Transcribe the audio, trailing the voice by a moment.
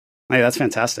Hey, that's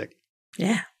fantastic.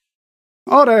 Yeah.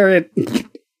 Order it. I'm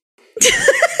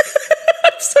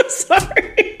so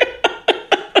sorry.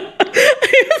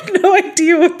 I have no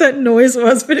idea what that noise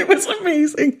was, but it was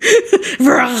amazing.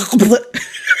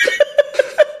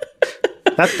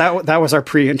 That was our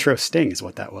pre-intro sting, is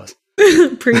what that was.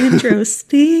 Pre-intro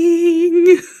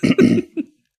sting.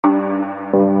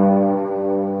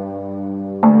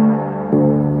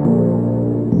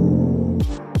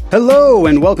 Hello,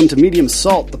 and welcome to Medium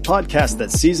Salt, the podcast that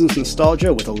seasons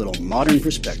nostalgia with a little modern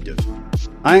perspective.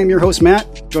 I am your host,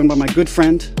 Matt, joined by my good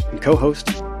friend and co-host,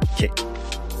 Kate.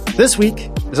 This week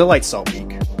is a light salt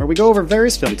week, where we go over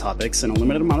various film topics in a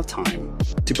limited amount of time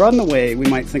to broaden the way we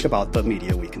might think about the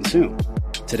media we consume.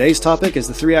 Today's topic is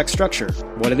the three-act structure,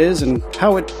 what it is and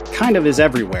how it kind of is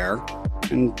everywhere,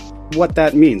 and what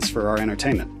that means for our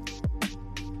entertainment.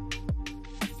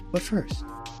 But first,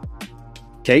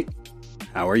 Kate,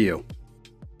 how are you?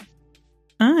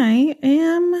 I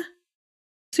am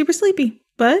super sleepy,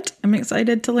 but I'm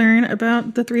excited to learn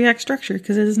about the three-act structure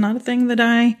because it is not a thing that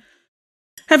I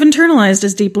have internalized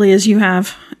as deeply as you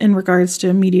have in regards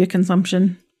to media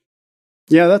consumption.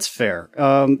 Yeah, that's fair.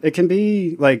 It can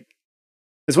be like,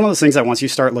 it's one of those things that once you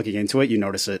start looking into it, you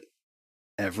notice it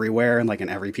everywhere and like in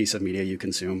every piece of media you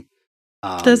consume.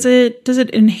 Does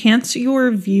it enhance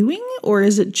your viewing or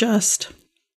is it just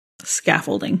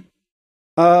scaffolding?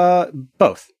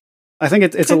 Both. I think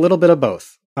it's Okay. a little bit of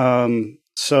both.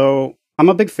 So I'm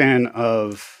a big fan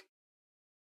of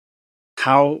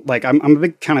how, like, I'm a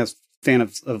big kind of fan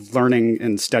of learning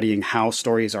and studying how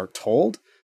stories are told.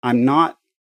 I'm not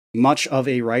much of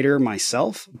a writer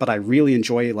myself, but I really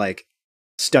enjoy like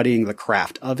studying the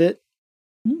craft of it.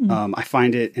 I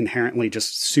find it inherently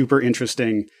just super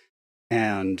interesting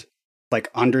and like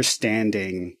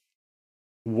understanding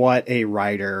what a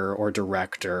writer or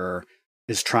director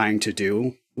is trying to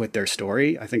do with their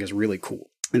story, I think is really cool.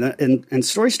 And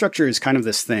story structure is kind of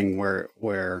this thing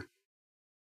where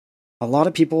a lot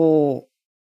of people,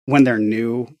 when they're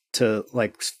new to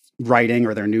like writing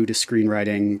or they're new to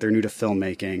screenwriting, they're new to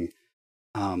filmmaking,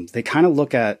 they kind of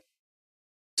look at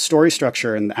story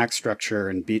structure and act structure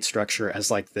and beat structure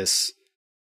as like this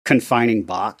confining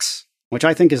box, which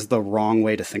I think is the wrong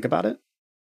way to think about it.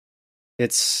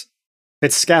 It's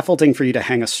scaffolding for you to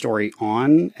hang a story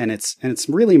on, and it's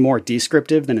really more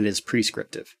descriptive than it is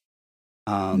prescriptive.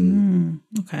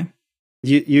 Okay.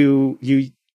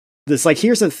 You this like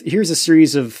here's a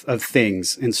series of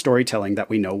things in storytelling that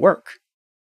we know work.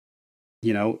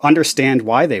 You know, understand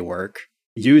why they work,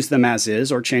 use them as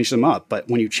is or change them up. But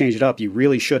when you change it up, you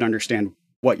really should understand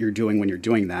what you're doing when you're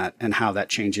doing that and how that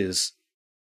changes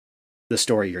the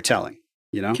story you're telling,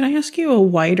 you know? Can I ask you a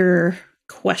wider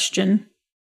question?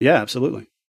 Yeah, absolutely.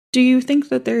 Do you think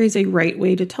that there is a right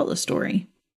way to tell a story?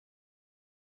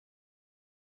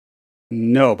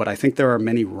 No, but I think there are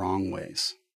many wrong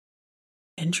ways.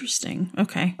 Interesting.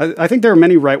 Okay. I think there are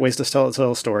many right ways to tell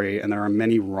a story, and there are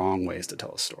many wrong ways to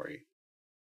tell a story.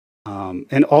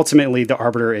 And ultimately, the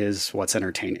arbiter is what's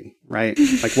entertaining, right?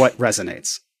 Like what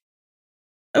resonates.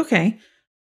 Okay.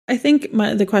 I think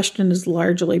the question is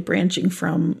largely branching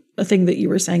from a thing that you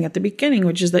were saying at the beginning,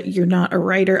 which is that you're not a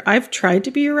writer. I've tried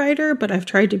to be a writer, but I've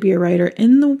tried to be a writer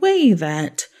in the way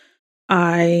that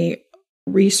I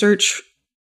research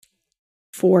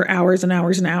for hours and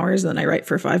hours and hours, and then I write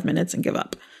for 5 minutes and give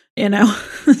up, you know?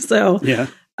 So, Yeah.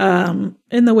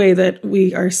 in the way that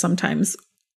we are sometimes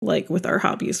like with our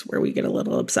hobbies where we get a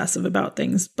little obsessive about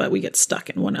things, but we get stuck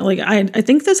in one. Like, I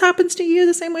think this happens to you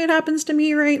the same way it happens to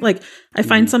me, right? Like I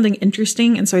find something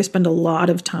interesting. And so I spend a lot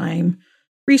of time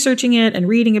researching it and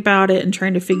reading about it and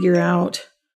trying to figure out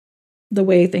the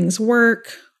way things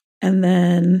work. And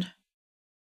then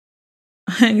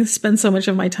I spend so much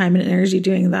of my time and energy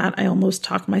doing that. I almost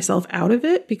talk myself out of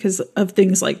it because of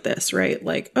things like this, right?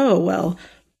 Like, oh, well,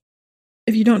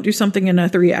 if you don't do something in a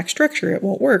 3-act structure, it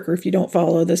won't work. Or if you don't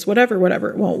follow this, whatever,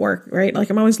 it won't work, right?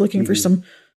 Like I'm always looking for some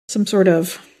sort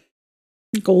of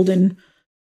golden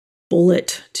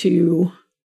bullet to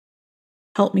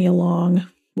help me along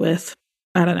with,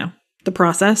 I don't know, the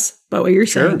process. But what you're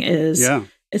saying is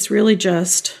it's really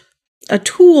just a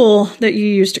tool that you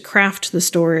use to craft the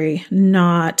story,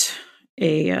 not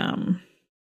a, it's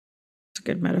a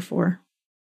good metaphor.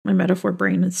 My metaphor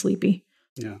brain is sleepy.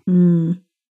 Yeah.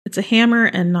 It's a hammer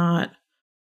and not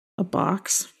a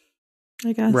box,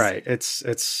 I guess. Right.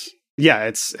 It's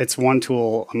one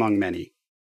tool among many.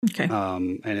 Okay.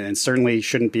 And certainly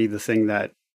shouldn't be the thing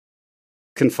that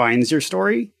confines your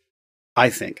story. I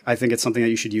think it's something that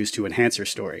you should use to enhance your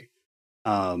story.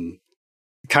 Kind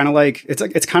kind of like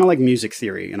it's kind of like music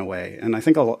theory in a way, and I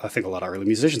think a lot of early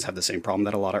musicians have the same problem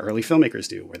that a lot of early filmmakers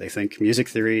do, where they think music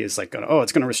theory is like, oh,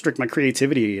 it's going to restrict my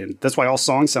creativity, and that's why all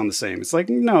songs sound the same. It's like,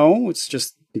 no, it's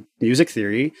just music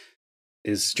theory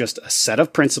is just a set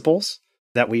of principles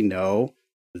that we know.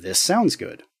 This sounds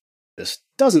good, this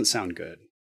doesn't sound good.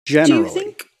 Generally,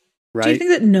 do you think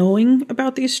that knowing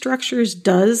about these structures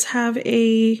does have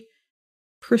a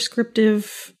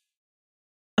prescriptive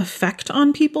effect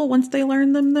on people once they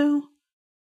learn them, though,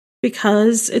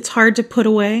 because it's hard to put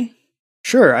away?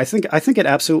 Sure, I think it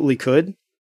absolutely could,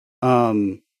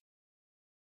 and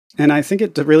I think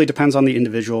it really depends on the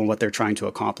individual and what they're trying to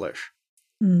accomplish.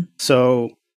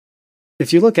 So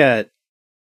if you look at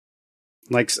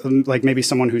like maybe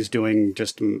someone who's doing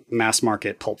just mass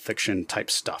market pulp fiction type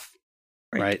stuff,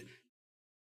 right?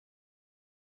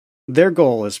 Their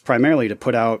goal is primarily to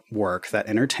put out work that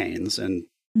entertains and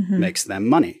makes them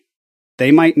money. They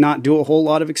might not do a whole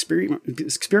lot of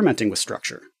experimenting with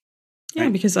structure. Yeah,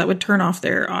 right? Because that would turn off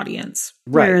their audience.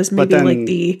 Right. Whereas maybe like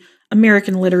the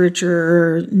American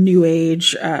literature, new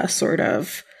age sort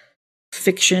of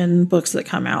fiction books that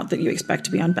come out that you expect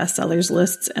to be on bestsellers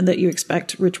lists and that you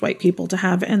expect rich white people to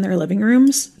have in their living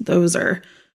rooms, those are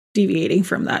deviating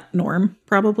from that norm,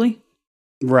 probably.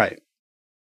 Right.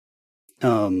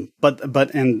 But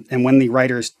when the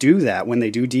writers do that, when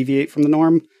they do deviate from the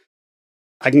norm,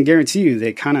 I can guarantee you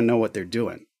they kind of know what they're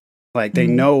doing. Like they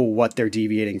know what they're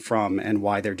deviating from and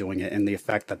why they're doing it and the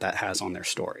effect that has on their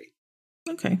story.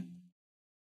 Okay.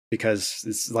 Because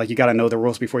it's like, you got to know the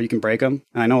rules before you can break them.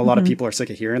 And I know a lot of people are sick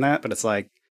of hearing that, but it's like,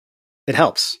 it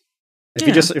helps. If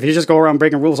you just go around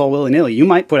breaking rules all willy-nilly, you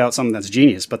might put out something that's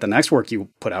genius, but the next work you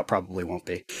put out probably won't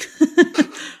be.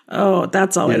 Oh,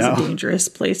 that's always a dangerous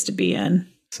place to be in.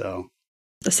 So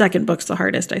the second book's the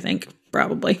hardest, I think,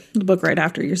 probably. The book right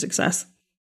after your success.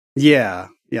 Yeah,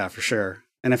 for sure.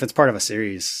 And if it's part of a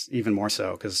series, even more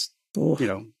so, because,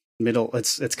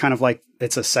 it's kind of like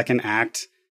it's a second act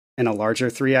in a larger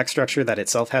 3-act structure that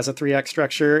itself has a 3-act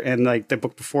structure. And like the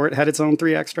book before it had its own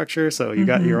 3-act structure. So you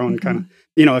got your own kind of,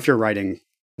 if you're writing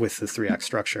with the 3-act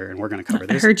structure, and we're going to cover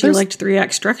this. I heard you liked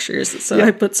 3-act structures, so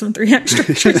I put some 3-act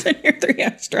structures in your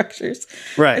 3-act structures.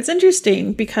 Right. It's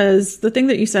interesting because the thing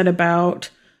that you said about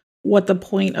what the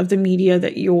point of the media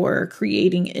that you're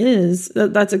creating is,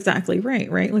 that's exactly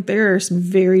right? Like there are some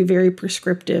very, very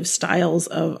prescriptive styles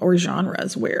or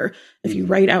genres where if you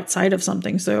write outside of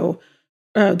something, so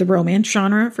the romance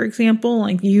genre, for example,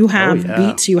 like you have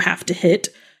beats you have to hit,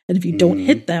 and if you don't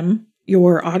hit them,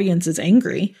 your audience is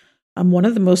angry. One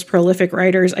of the most prolific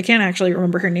writers, I can't actually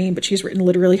remember her name, but she's written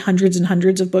literally hundreds and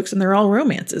hundreds of books, and they're all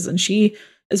romances. And she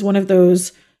is one of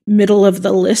those middle of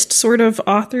the list sort of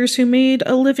authors who made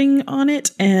a living on it.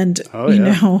 And,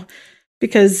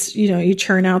 because, you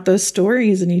churn out those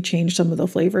stories and you change some of the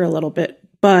flavor a little bit.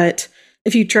 But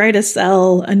if you try to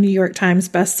sell a New York Times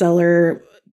bestseller,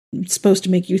 supposed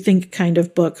to make you think kind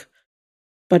of book,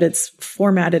 but it's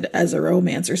formatted as a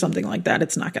romance or something like that,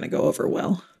 it's not going to go over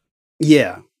well.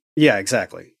 Yeah,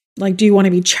 exactly. Like, do you want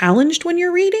to be challenged when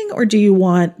you're reading, or do you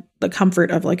want the comfort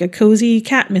of like a cozy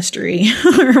cat mystery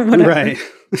or whatever? Right.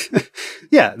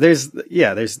 you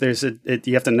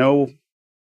have to know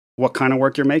what kind of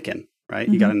work you're making, right?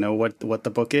 You got to know what the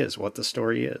book is, what the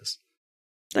story is.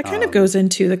 That kind of goes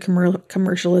into the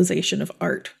commercialization of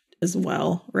art as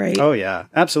well, right? Oh yeah,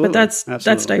 absolutely. But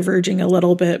that's diverging a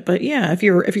little bit. But yeah, if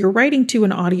you're writing to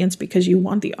an audience because you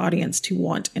want the audience to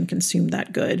want and consume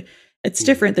that good, it's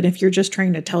different than if you're just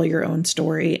trying to tell your own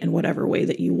story in whatever way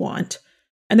that you want.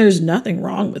 And there's nothing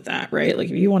wrong with that, right? Like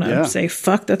if you want to say,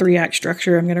 fuck the 3-act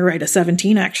structure, I'm going to write a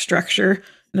 17-act structure,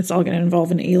 and it's all going to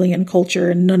involve an alien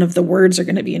culture, and none of the words are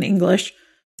going to be in English,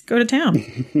 go to town.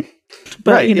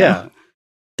 But,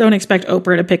 don't expect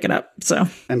Oprah to pick it up. So,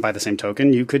 and by the same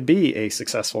token, you could be a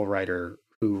successful writer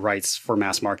who writes for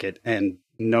mass market and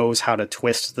knows how to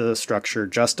twist the structure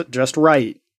just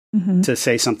right to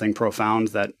say something profound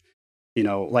that,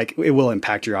 like it will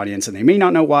impact your audience, and they may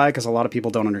not know why, because a lot of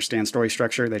people don't understand story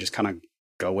structure. They just kind of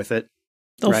go with it.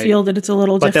 They'll feel that it's a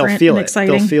little different they'll feel and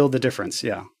exciting. They'll feel the difference.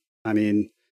 Yeah. I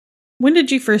mean, when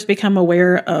did you first become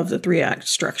aware of the 3-act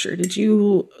structure? Did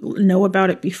you know about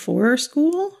it before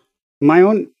school? My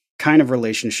own kind of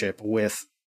relationship with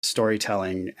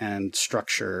storytelling and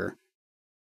structure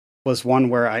was one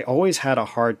where I always had a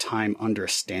hard time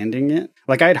understanding it.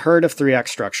 Like I'd heard of 3-act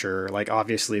structure. Like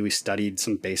obviously we studied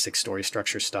some basic story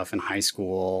structure stuff in high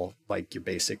school, like your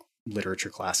basic literature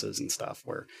classes and stuff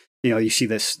where, you see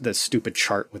this stupid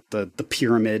chart with the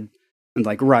pyramid and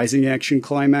like rising action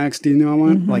climax,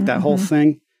 like that whole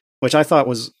thing, which I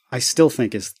still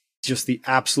think is just the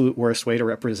absolute worst way to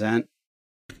represent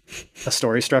a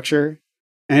story structure,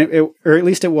 and or at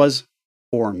least it was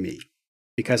for me,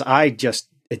 because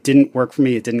it didn't work for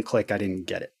me. It didn't click. I didn't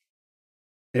get it.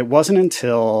 It wasn't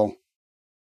until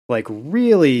like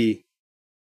really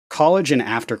college and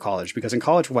after college, because in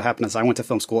college what happened is I went to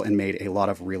film school and made a lot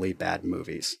of really bad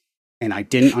movies, and I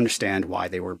didn't understand why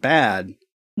they were bad.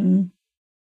 Mm.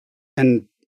 And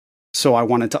so I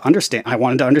wanted to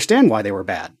understand why they were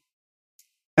bad.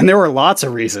 And there were lots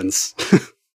of reasons.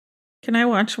 Can I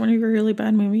watch one of your really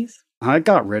bad movies? I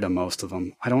got rid of most of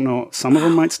them. I don't know. Some of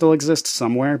them might still exist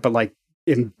somewhere, but like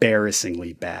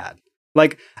embarrassingly bad.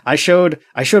 Like I showed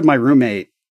my roommate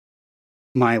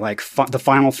my like the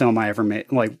final film I ever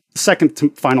made, like the second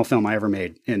to final film I ever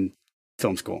made in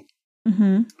film school.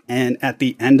 Mm-hmm. And at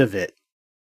the end of it,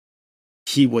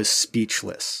 he was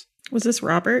speechless. Was this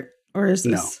Robert or is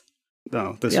this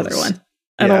no? This the other was, one.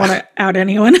 I don't want to out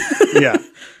anyone. Yeah,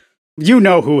 you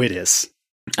know who it is.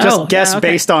 Just guess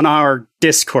based on our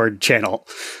Discord channel.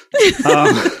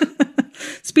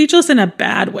 Speechless in a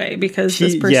bad way, because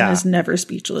this person is never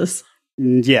speechless.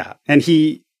 Yeah. And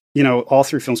he, all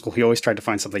through film school, he always tried to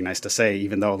find something nice to say,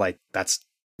 even though like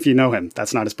if you know him,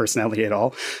 that's not his personality at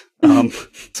all.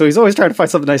 So he's always trying to find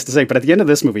something nice to say. But at the end of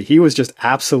this movie, he was just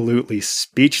absolutely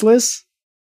speechless.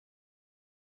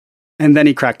 And then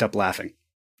he cracked up laughing.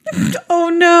 Oh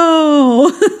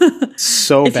no.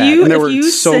 So bad. And there were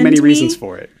so many reasons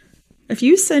for it. If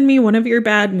you send me one of your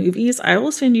bad movies, I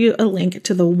will send you a link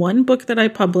to the one book that I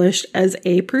published as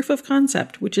a proof of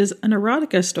concept, which is an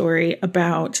erotica story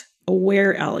about a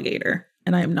were-alligator.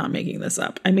 And I am not making this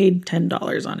up. I made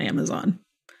 $10 on Amazon.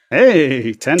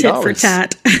 Hey, $10. Tit for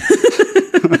tat.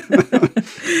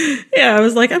 Yeah, I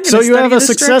was like, I'm going to So you have a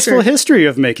successful history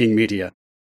of making media.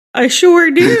 I sure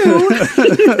do.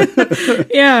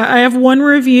 Yeah, I have one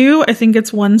review. I think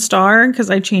it's 1 star because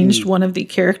I changed one of the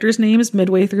characters' names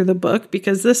midway through the book,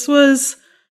 because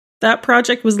that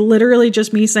project was literally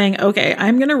just me saying, okay,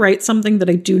 I'm going to write something that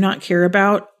I do not care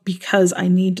about because I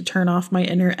need to turn off my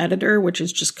inner editor, which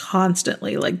is just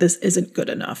constantly like, this isn't good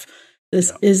enough.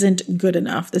 This isn't good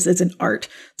enough. This isn't art.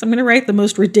 So I'm going to write the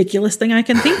most ridiculous thing I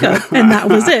can think of. And that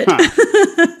was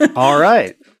it. All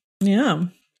right. Yeah.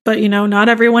 But, not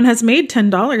everyone has made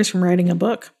 $10 from writing a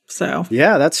book. So,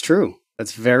 yeah, that's true.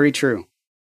 That's very true.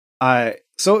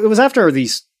 So it was after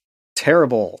these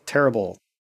terrible, terrible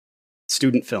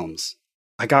student films,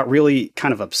 I got really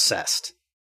kind of obsessed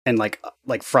and like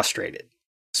frustrated.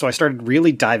 So I started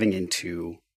really diving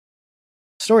into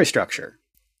story structure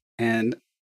and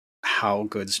how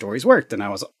good stories worked. And I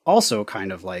was also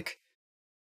kind of like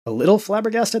a little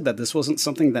flabbergasted that this wasn't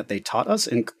something that they taught us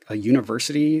in a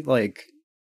university, like,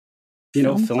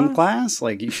 film class.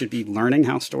 Like, you should be learning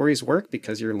how stories work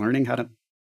because you're learning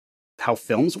how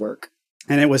films work.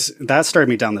 And that started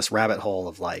me down this rabbit hole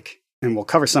of like, and we'll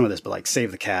cover some of this, but like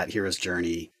Save the Cat, Hero's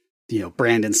Journey,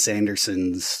 Brandon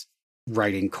Sanderson's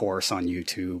writing course on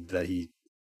YouTube that he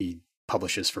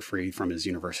publishes for free from his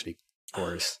university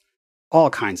course, all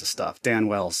kinds of stuff. Dan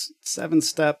Wells'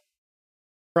 7-step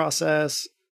process.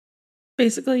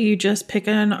 Basically, you just pick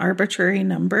an arbitrary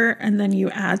number and then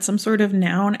you add some sort of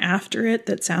noun after it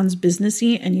that sounds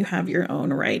businessy, and you have your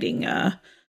own writing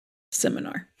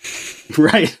seminar.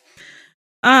 Right.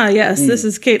 Yes. This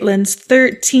is Caitlin's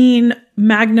 13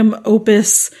 magnum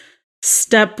opus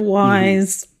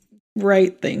stepwise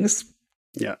write things.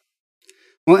 Yeah.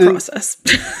 Process.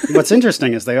 What's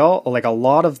interesting is they all, like, a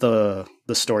lot of the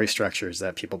story structures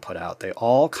that people put out, they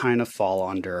all kind of fall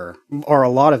under, or a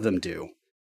lot of them do,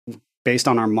 based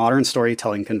on our modern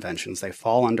storytelling conventions, they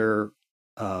fall under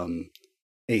a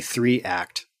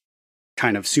 3-act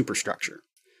kind of superstructure.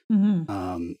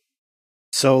 Mm-hmm.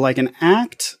 So like an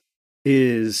act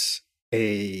is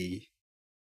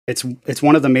it's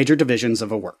one of the major divisions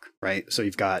of a work, right? So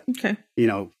you've got,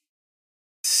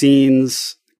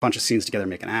 scenes, a bunch of scenes together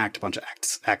make an act, a bunch of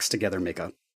acts together make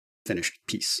a finished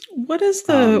piece. What is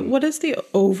the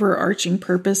overarching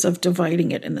purpose of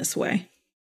dividing it in this way?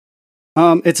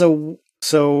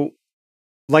 So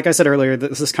like I said earlier,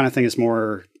 this kind of thing is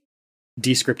more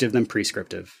descriptive than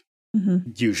prescriptive.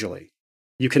 Mm-hmm. Usually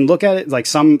you can look at it like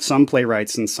some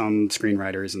playwrights and some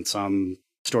screenwriters and some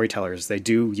storytellers, they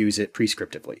do use it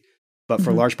prescriptively, but for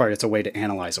a large part, it's a way to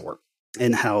analyze a work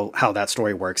and how that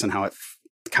story works and how it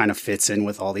kind of fits in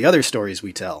with all the other stories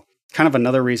we tell. Kind of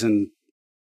another reason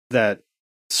that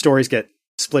stories get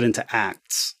split into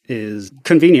acts is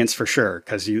convenience for sure.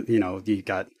 Cause you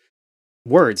got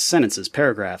words, sentences,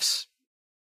 paragraphs,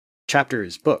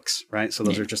 chapters, books, right? So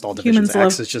those are just all divisions.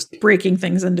 Humans love just breaking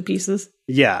things into pieces.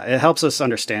 Yeah, it helps us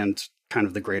understand kind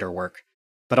of the greater work.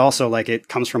 But also, like, it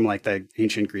comes from like the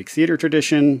ancient Greek theater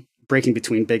tradition, breaking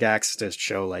between big acts to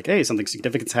show like, hey, something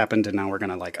significant's happened, and now we're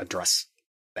gonna like address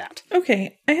that.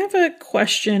 Okay, I have a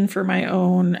question for my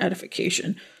own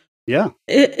edification. Yeah.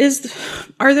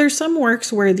 Are there some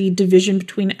works where the division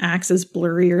between acts is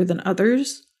blurrier than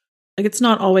others? Like it's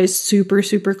not always super,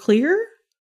 super clear?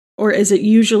 Or is it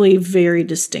usually very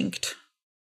distinct?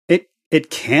 It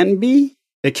can be.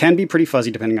 It can be pretty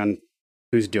fuzzy depending on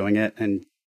who's doing it.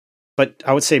 But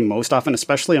I would say most often,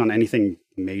 especially on anything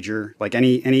major, like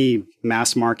any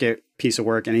mass market piece of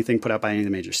work, anything put out by any of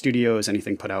the major studios,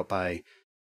 anything put out by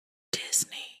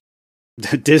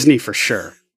Disney for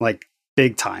sure, like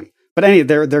big time. But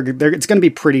they're it's going to be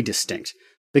pretty distinct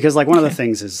because like one of the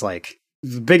things is like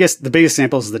the biggest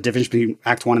example is the difference between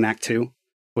Act 1 and Act 2,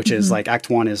 which is like Act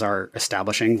 1 is our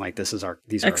establishing, like these are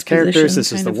our characters,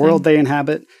 this is the world they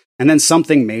inhabit, and then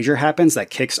something major happens that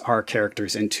kicks our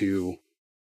characters into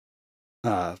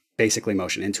basically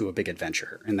motion, into a big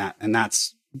adventure, and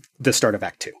that's the start of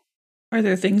Act 2. Are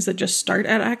there things that just start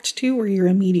at Act 2 where you're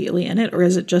immediately in it, or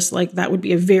is it just like that would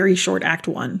be a very short Act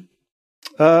 1?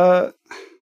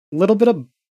 Little bit of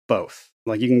both.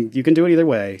 Like you can do it either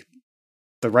way.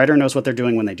 The writer knows what they're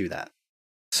doing when they do that.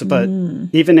 So, but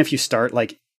even if you start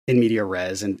like in media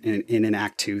res and in an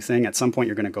Act 2 thing, at some point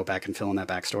you're going to go back and fill in that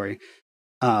backstory.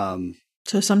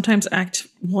 So sometimes Act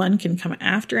 1 can come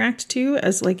after Act 2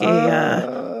 as like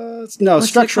a no,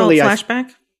 structurally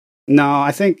flashback. No,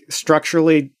 I think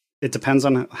structurally it depends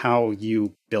on how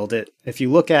you build it. If you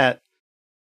look at,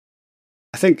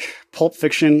 I think Pulp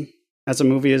Fiction as a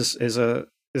movie is a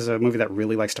movie that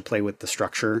really likes to play with the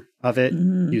structure of it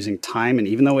using time. And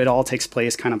even though it all takes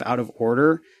place kind of out of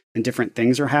order and different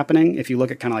things are happening, if you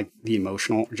look at kind of like the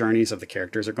emotional journeys of the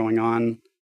characters are going on,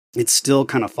 it still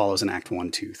kind of follows an Act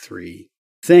 1, 2, 3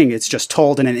 thing. It's just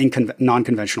told in an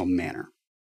non-conventional manner.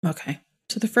 Okay.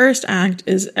 So the first act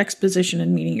is exposition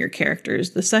and meeting your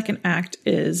characters. The second act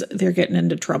is they're getting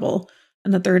into trouble.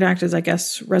 And the third act is, I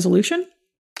guess, resolution?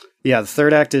 Yeah, the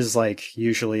third act is like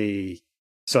usually...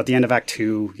 So at the end of Act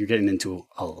 2, you're getting into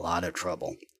a lot of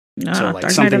trouble. So like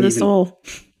Dark Night of the Soul.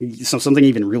 So something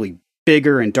even really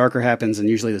bigger and darker happens, and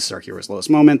usually this is our hero's lowest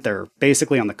moment. They're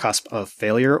basically on the cusp of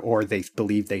failure, or they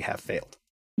believe they have failed.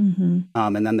 And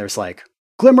then there's like,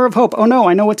 glimmer of hope. Oh no,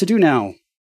 I know what to do now.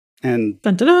 And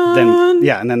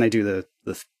then they do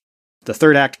the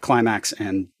third act, climax,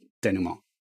 and denouement.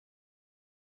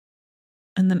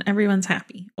 And then everyone's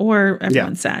happy, or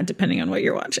everyone's sad, depending on what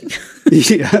you're watching.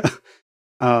 Yeah.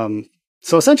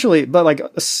 So essentially, but like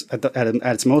at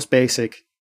its most basic,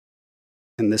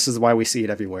 and this is why we see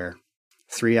it everywhere,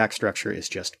 3-act structure is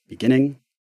just beginning,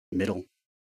 middle,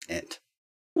 end.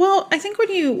 Well, I think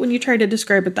when you try to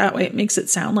describe it that way, it makes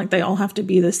it sound like they all have to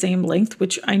be the same length,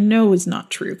 which I know is not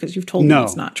true because you've told me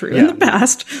it's not true in the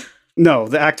past. No,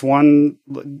 the Act 1.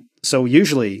 So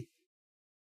usually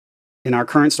in our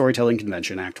current storytelling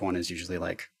convention, Act 1 is usually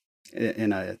like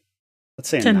in a, let's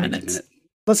say a 10 minutes.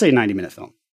 Let's say a 90-minute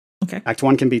film. Okay. Act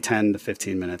 1 can be 10 to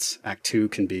 15 minutes. Act 2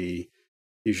 can be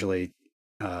usually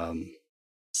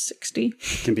 60.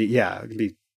 Can be, it can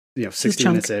be 60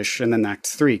 minutes ish, and then Act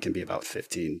 3 can be about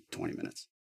 15, 20 minutes.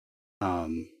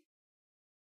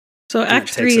 So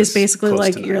Act 3 is basically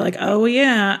like you're like, oh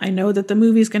yeah, I know that the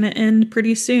movie's going to end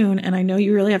pretty soon, and I know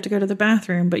you really have to go to the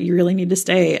bathroom, but you really need to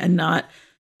stay and not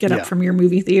get up from your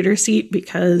movie theater seat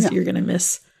because you're going to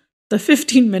miss the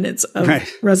 15 minutes of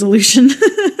resolution.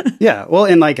 Yeah. Well,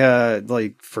 and like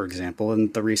for example,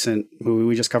 in the recent movie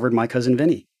we just covered, My Cousin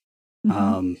Vinny,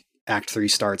 Act 3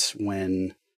 starts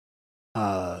when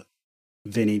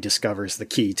Vinny discovers the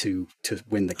key to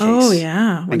win the case. Oh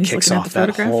yeah. When and kicks off that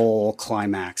whole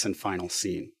climax and final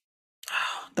scene.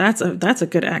 Oh, that's a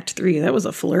good Act 3. That was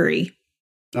a flurry.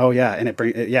 Oh yeah. And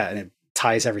it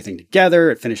ties everything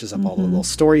together. It finishes up all the little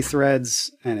story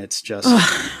threads, and it's just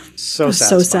so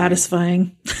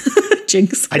satisfying.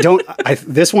 Jinx.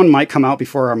 This one might come out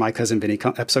before our My Cousin Vinny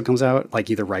episode comes out, like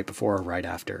either right before or right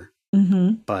after.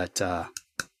 But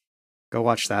go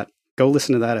watch that. Go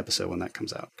listen to that episode when that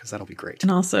comes out, because that'll be great.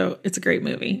 And also, it's a great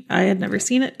movie. I had never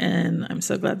seen it, and I'm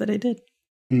so glad that I did.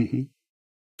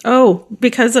 Oh,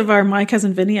 because of our My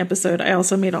Cousin Vinny episode, I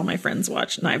also made all my friends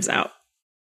watch Knives Out.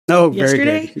 Oh, very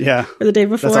good. Yeah. Or the day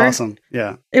before. That's awesome.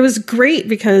 Yeah. It was great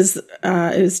because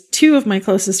it was 2 of my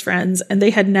closest friends, and they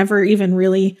had never even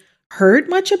really heard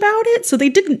much about it. So they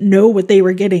didn't know what they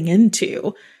were getting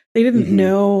into. They didn't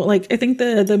know, like, I think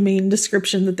the main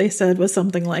description that they said was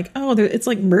something like, oh, it's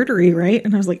like murdery, right?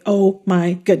 And I was like, oh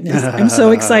my goodness. I'm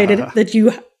so excited that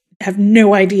you have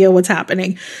no idea what's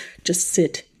happening. Just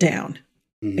sit down.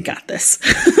 I got this.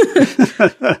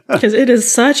 Because it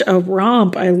is such a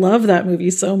romp. I love that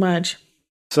movie so much.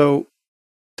 So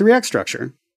 3-act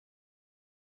structure.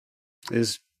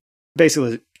 is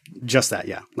basically just that.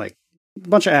 Yeah. Like a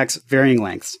bunch of acts, varying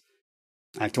lengths.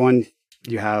 Act 1,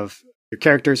 you have your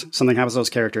characters. Something happens to those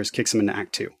characters, kicks them into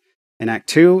Act 2. In Act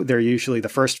 2, they're usually the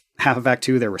first half of Act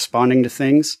 2, they're responding to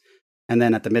things. And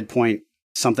then at the midpoint,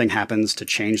 something happens to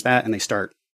change that. And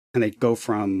they go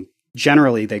from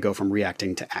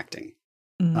reacting to acting.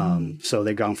 So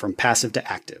they've gone from passive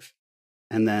to active.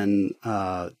 And then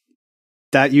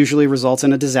that usually results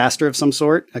in a disaster of some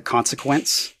sort, a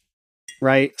consequence,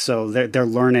 right? So they're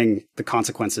learning the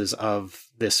consequences of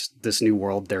this new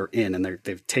world they're in, and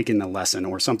they've taken the lesson,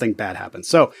 or something bad happens.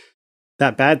 So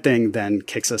that bad thing then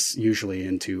kicks us usually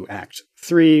into Act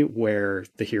 3, where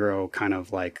the hero kind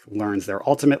of like learns their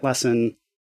ultimate lesson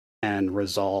and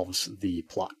resolves the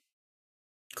plot.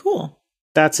 Cool.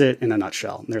 That's it in a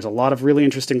nutshell. There's a lot of really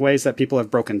interesting ways that people have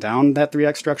broken down that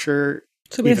 3-act structure.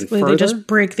 So basically they just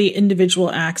break the individual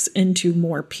acts into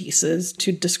more pieces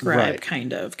to describe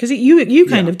kind of, because you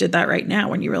kind of did that right now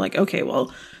when you were like, okay,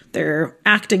 well, they're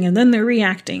acting and then they're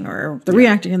reacting, or they're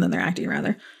reacting and then they're acting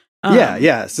rather.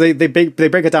 Yeah. So they break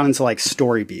it down into like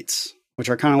story beats, which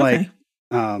are kind of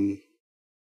like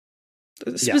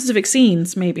specific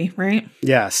scenes, maybe, right?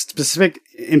 Yeah, specific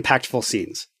impactful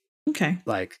scenes. Okay.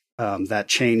 Like that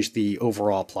change the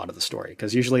overall plot of the story,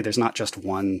 because usually there's not just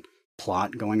one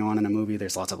plot going on in a movie.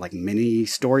 There's lots of like mini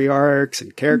story arcs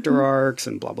and character arcs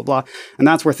and blah blah blah, and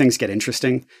that's where things get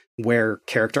interesting, where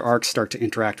character arcs start to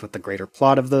interact with the greater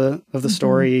plot of the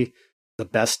story. The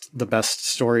best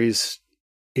stories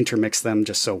intermix them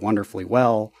just so wonderfully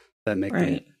well that make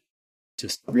them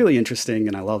just really interesting,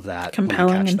 and I love that.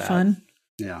 Compelling and fun.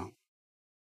 Yeah.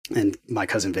 And my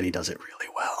cousin Vinny does it really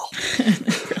well.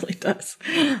 It really does.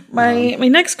 My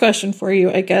next question for you,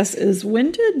 I guess, is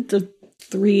when did the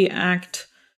 3-act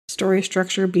story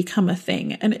structure become a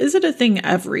thing? And is it a thing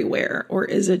everywhere, or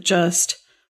is it just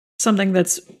something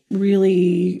that's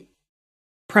really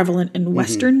prevalent in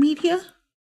Western media?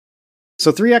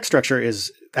 So 3-act structure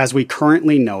is, as we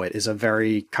currently know it, is a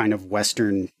very kind of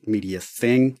Western media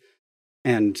thing.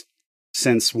 And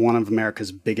since one of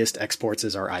America's biggest exports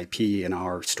is our IP and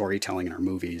our storytelling and our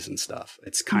movies and stuff,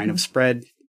 it's kind of spread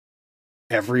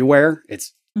everywhere.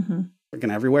 It's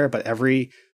freaking everywhere, but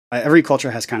every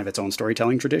culture has kind of its own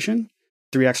storytelling tradition.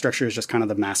 3-act structure is just kind of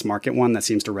the mass market one that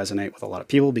seems to resonate with a lot of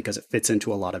people because it fits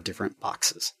into a lot of different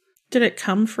boxes. Did it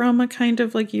come from a kind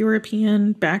of like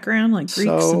European background, like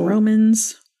Greeks and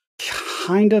Romans?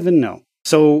 Kind of and no.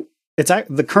 So it's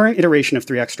the current iteration of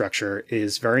 3-act structure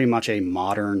is very much a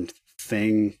modern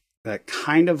thing that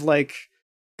kind of like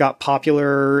got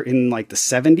popular in like the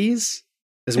 70s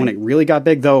is when it really got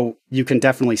big, though you can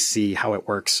definitely see how it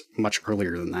works much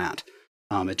earlier than that.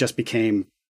 It just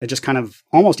kind of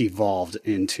almost evolved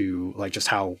into like just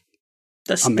how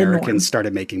Americans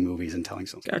started making movies and telling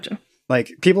stories. Gotcha.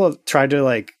 Like people have tried to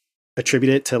like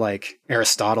attribute it to like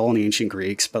Aristotle and the ancient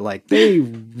Greeks, but like they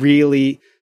really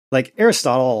like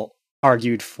Aristotle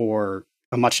argued for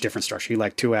a much different structure. He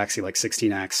liked 2 acts. He liked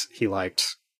 16 acts. He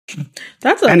liked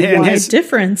that's a wide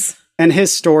difference. And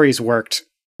his stories worked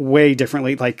way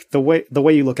differently. Like the way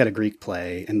you look at a Greek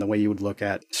play and the way you would look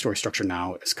at story structure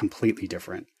now is completely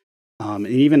different. And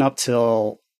even up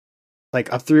till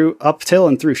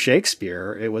and through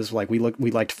Shakespeare, it was like we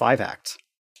liked 5 acts.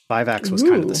 5 acts was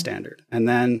kind of the standard, and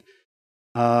then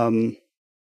 4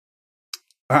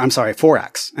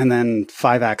 acts, and then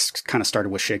 5 acts kind of started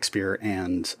with Shakespeare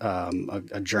and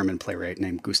a German playwright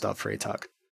named Gustav Freytag.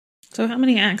 So how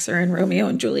many acts are in Romeo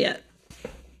and Juliet?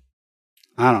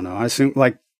 I don't know. I assume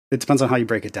like it depends on how you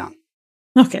break it down.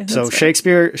 Okay. So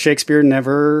Shakespeare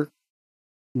never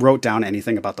wrote down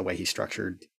anything about the way he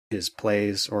structured his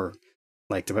plays, or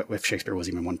like if Shakespeare was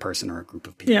even one person or a group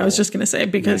of people. Yeah, I was just going to say,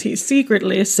 because he's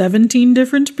secretly 17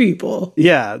 different people.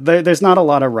 Yeah, there's not a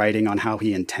lot of writing on how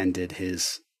he intended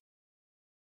his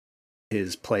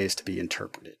plays to be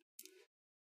interpreted.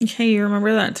 Hey, you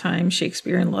remember that time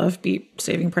Shakespeare in Love beat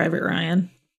Saving Private Ryan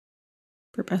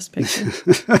for Best Picture?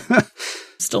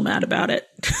 Still mad about it.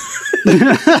 I'm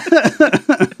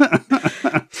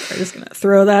just going to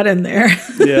throw that in there.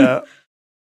 Yeah.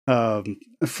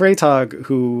 Freytag,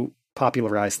 who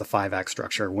popularized the 5-act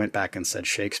structure, went back and said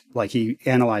he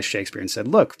analyzed Shakespeare and said,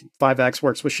 look, 5 acts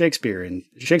works with Shakespeare, and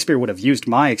Shakespeare would have used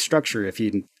my structure if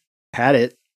he had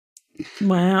it.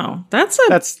 Wow. That's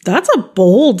a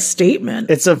bold statement.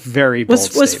 It's a very bold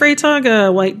statement. Was Freytag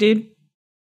a white dude?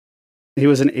 He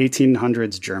was an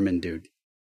 1800s German dude.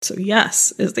 So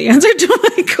yes is the answer to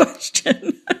my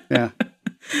question. Yeah.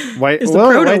 White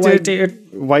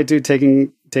dude. White dude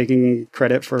taking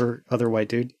credit for other white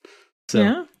dude. So.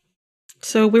 Yeah.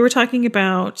 So we were talking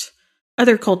about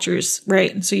other cultures,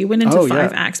 right? And so you went into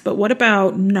 5 acts, but what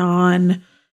about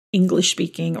non-English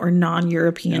speaking or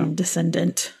non-European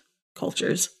descendant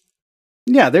cultures?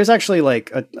 Yeah, there's actually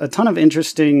like a ton of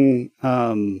interesting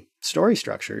story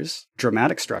structures,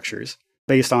 dramatic structures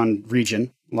based on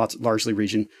region, largely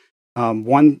region.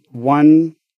 One,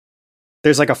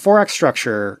 there's like a 4-act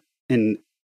structure in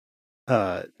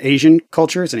Asian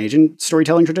cultures and Asian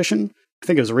storytelling tradition. I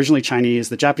think it was originally Chinese.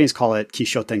 The Japanese call it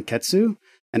Kishoten Ketsu.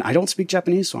 And I don't speak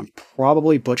Japanese, so I'm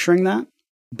probably butchering that.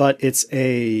 But it's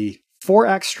a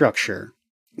 4-act structure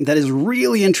that is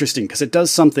really interesting because it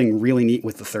does something really neat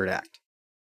with the 3rd act,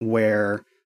 where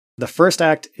the 1st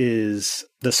act is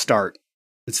the start.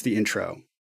 It's the intro.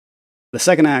 The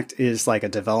 2nd act is like a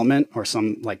development or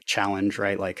some like challenge,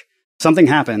 right? Like something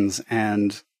happens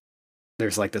and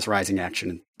there's like this rising action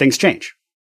and things change.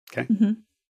 Okay. Mm-hmm.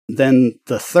 Then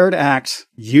the 3rd act,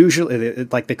 usually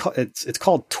it's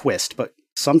called twist, but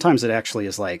sometimes it actually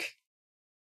is like,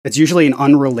 it's usually an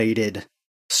unrelated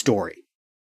story.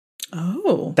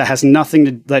 Oh.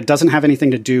 That doesn't have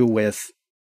anything to do with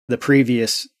the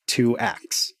previous 2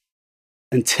 acts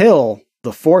until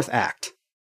the 4th act,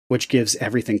 which gives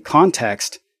everything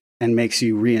context and makes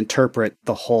you reinterpret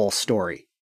the whole story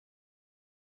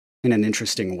in an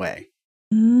interesting way.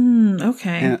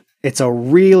 Okay. And it's a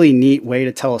really neat way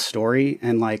to tell a story.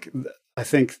 And like, I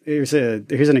think here's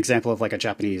an example of like a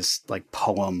Japanese like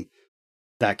poem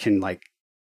that can like,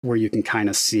 where you can kind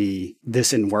of see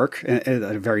this in work in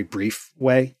a very brief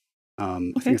way.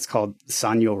 I think it's called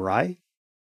Sanyo Rai.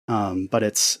 But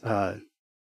it's, and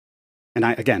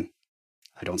I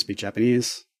don't speak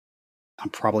Japanese. I'm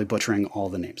probably butchering all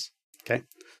the names. Okay.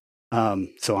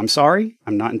 So I'm sorry.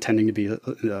 I'm not intending to be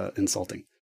insulting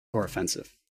or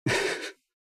offensive.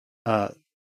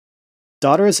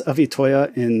 Daughters of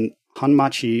Itoya in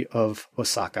Hanmachi of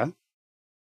Osaka.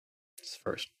 This is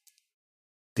first.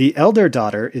 The elder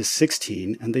daughter is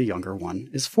 16 and the younger one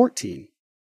is 14.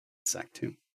 That's Act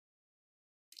 2.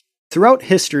 Throughout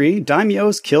history,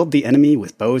 daimyos killed the enemy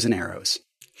with bows and arrows.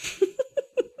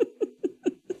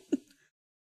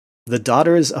 The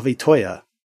daughters of Itoya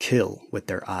kill with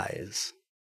their eyes.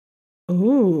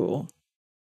 Ooh.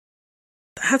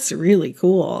 That's really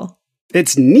cool.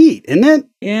 It's neat, isn't it?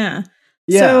 Yeah.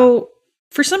 So,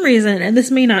 for some reason, and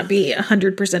this may not be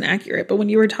 100% accurate, but when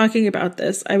you were talking about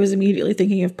this, I was immediately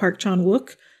thinking of Park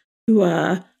Chan-wook, who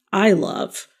I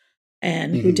love,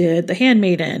 and who did The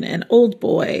Handmaiden and Old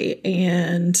Boy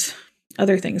and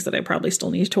other things that I probably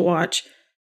still need to watch,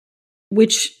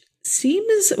 which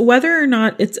seems, whether or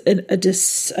not it's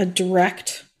a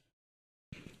direct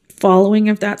following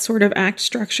of that sort of act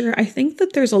structure, I think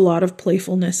that there's a lot of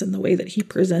playfulness in the way that he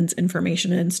presents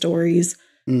information and stories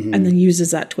and then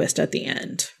uses that twist at the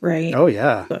end, right? Oh,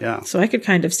 yeah. So I could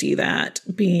kind of see that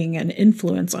being an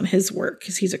influence on his work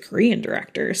because he's a Korean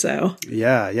director, so.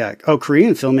 Yeah. Oh,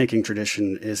 Korean filmmaking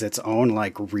tradition is its own,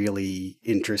 like, really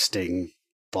interesting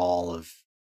ball of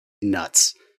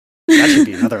nuts. That should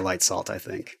be another light salt, I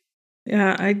think.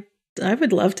 Yeah, I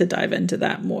would love to dive into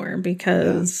that more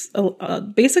because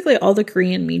basically all the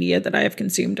Korean media that I have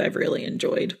consumed, I've really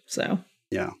enjoyed. So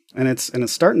yeah, and it's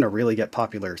starting to really get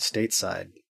popular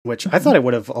stateside, which I thought it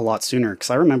would have a lot sooner because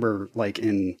I remember like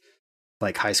in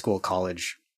like high school,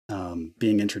 college,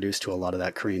 being introduced to a lot of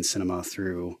that Korean cinema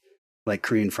through like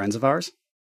Korean friends of ours.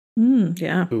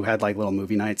 Who had like little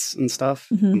movie nights and stuff.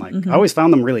 And like I always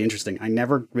found them really interesting. I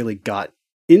never really got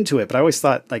into it, but I always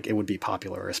thought like it would be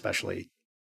popular, especially,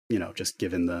 you know, just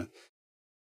given the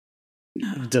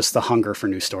hunger for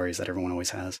new stories that everyone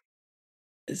always has.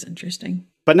 It's interesting.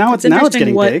 But now it's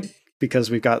getting big because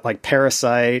we've got like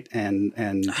Parasite and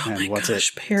what's it?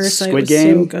 Parasite Squid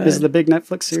Game is the big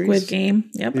Netflix series. Squid Game.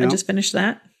 Yep, I just finished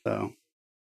that. So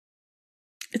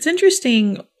it's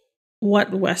interesting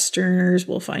what Westerners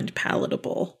will find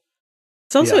palatable.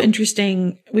 It's also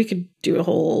interesting. We could do a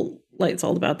whole lights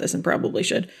all about this and probably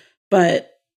should,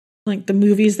 but like the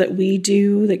movies that we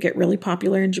do that get really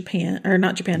popular in Japan, or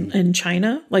not Japan, in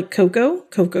China, like Coco.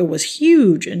 Coco was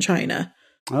huge in China.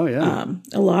 Oh yeah.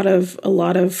 A lot of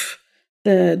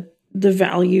the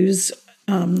values,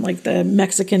 like the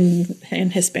Mexican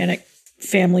and Hispanic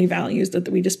family values that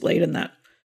we displayed in that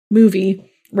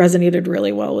movie resonated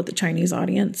really well with the Chinese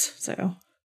audience. So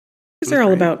because they're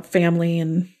all about family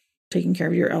and taking care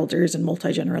of your elders and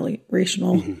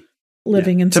multi-generational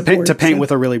living and support. To paint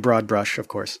with a really broad brush, of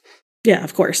course. Yeah,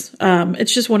 of course.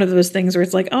 It's just one of those things where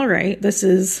it's like, all right, this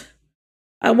is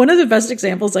one of the best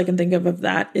examples I can think of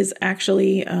that is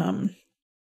actually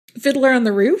Fiddler on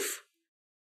the Roof.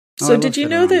 So did you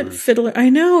know that Fiddler, I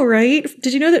know, right?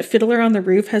 Did you know that Fiddler on the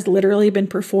Roof has literally been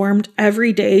performed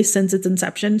every day since its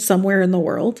inception somewhere in the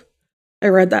world? I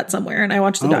read that somewhere, and I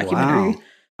watched the documentary. Wow.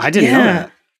 I didn't know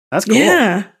that. That's cool.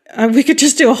 Yeah. We could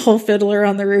just do a whole Fiddler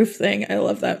on the Roof thing. I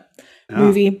love that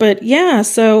movie. But yeah,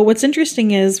 so what's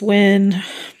interesting is when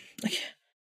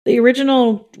the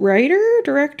original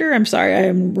director, I'm sorry,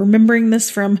 I'm remembering this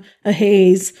from a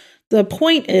haze. The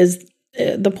point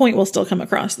will still come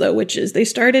across though, which is they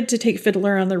started to take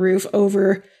Fiddler on the Roof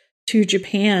over to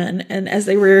Japan. And as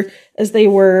they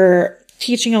were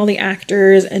teaching all the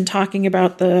actors and talking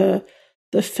about the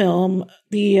film,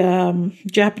 the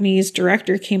Japanese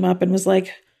director came up and was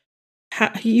like,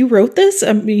 you wrote this?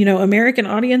 American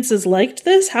audiences liked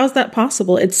this? How's that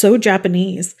possible? It's so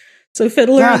Japanese. So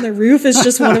Fiddler on the Roof is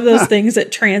just one of those things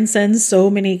that transcends so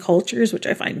many cultures, which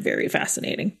I find very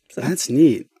fascinating. So that's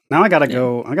neat. Now I gotta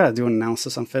do an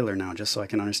analysis on Fiddler now, just so I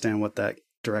can understand what that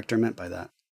director meant by that.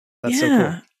 That's so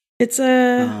cool.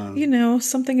 It's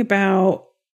something about,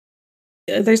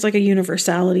 there's like a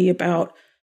universality about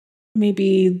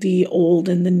maybe the old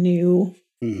and the new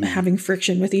having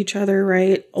friction with each other,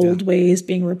 right? Old ways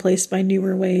being replaced by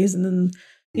newer ways. And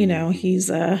then,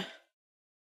 he's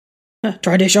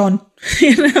tradition,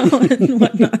 and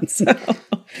whatnot.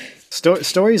 So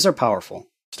stories are powerful.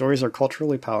 Stories are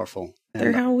culturally powerful.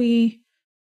 They're how we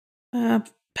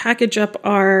package up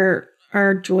our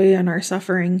joy and our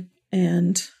suffering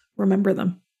and remember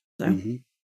them.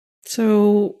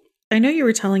 So I know you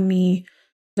were telling me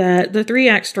that the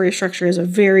 3-act story structure is a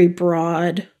very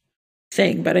broad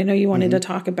thing, but I know you wanted to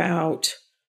talk about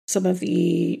some of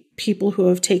the people who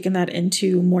have taken that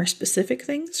into more specific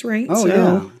things, right?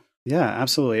 Yeah,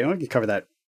 absolutely. I can cover that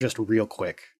just real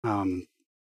quick.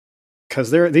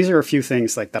 Because these are a few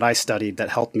things like that I studied that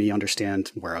helped me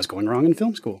understand where I was going wrong in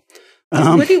film school.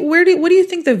 What do you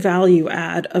think the value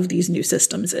add of these new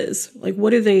systems is? Like, what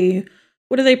do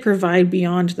they provide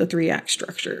beyond the 3-act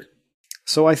structure?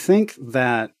 So I think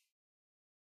that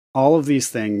all of these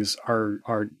things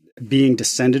are being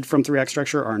descended from 3-act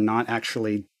structure are not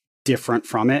actually different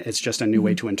from it. It's just a new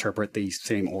way to interpret the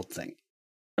same old thing.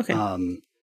 Okay.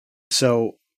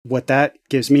 So what that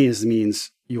gives me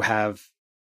means you have,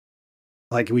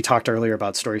 like we talked earlier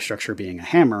about story structure being a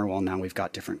hammer. Well, now we've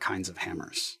got different kinds of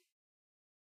hammers.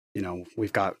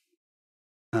 We've got,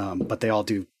 but they all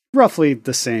do roughly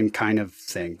the same kind of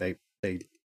thing. They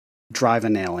drive a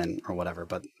nail in or whatever,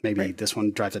 but maybe this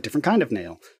one drives a different kind of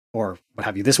nail or what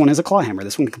have you. This one is a claw hammer.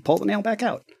 This one can pull the nail back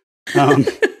out.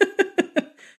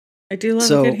 I do love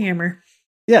a good hammer.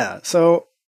 Yeah. So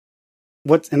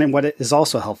what is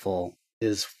also helpful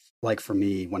is, like, for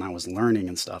me, when I was learning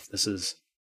and stuff, this is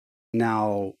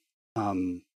now,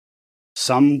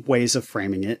 some ways of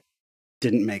framing it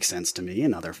didn't make sense to me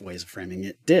and other ways of framing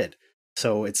it did.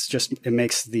 So it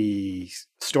makes the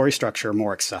story structure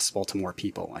more accessible to more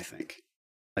people, I think.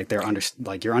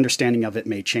 Like your understanding of it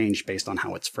may change based on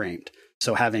how it's framed.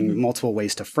 So having multiple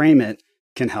ways to frame it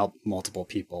can help multiple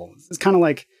people. It's kind of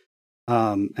like,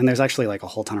 and there's actually like a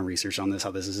whole ton of research on this,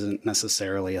 how this isn't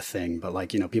necessarily a thing, but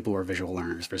like, people who are visual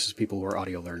learners versus people who are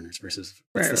audio learners versus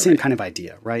it's the same kind of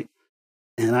idea, right?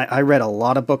 And I read a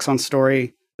lot of books on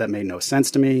story that made no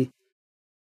sense to me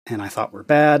and I thought were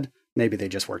bad. Maybe they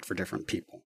just worked for different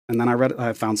people. And then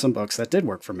I found some books that did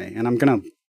work for me. And we're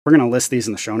going to list these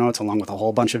in the show notes along with a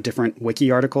whole bunch of different wiki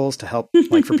articles to help,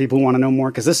 like, for people who want to know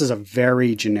more, because this is a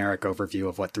very generic overview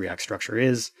of what 3-act structure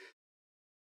is.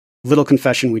 Little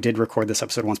confession, we did record this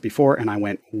episode once before, and I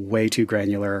went way too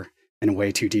granular and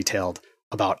way too detailed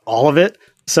about all of it.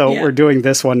 So we're doing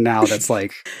this one now that's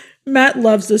like... Matt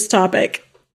loves this topic.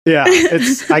 Yeah,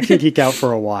 I can geek out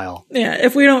for a while. Yeah,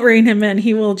 if we don't rein him in,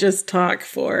 he will just talk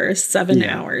for 7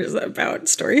 hours about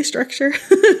story structure,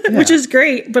 which is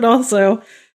great, but also...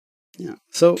 Yeah.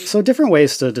 So different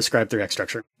ways to describe 3-act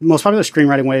structure. Most popular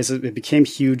screenwriting ways, it became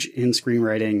huge in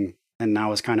screenwriting and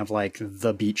now is kind of like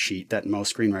the beat sheet that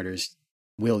most screenwriters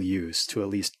will use to at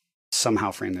least somehow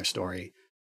frame their story.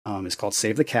 It's called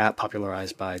Save the Cat,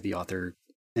 popularized by the author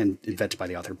and invented by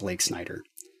the author Blake Snyder.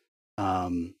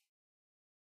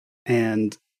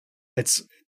 And it's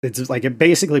like, it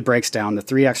basically breaks down the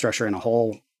 3-act structure in a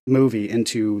whole movie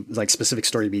into like specific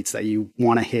story beats that you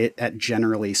want to hit at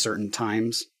generally certain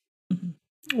times.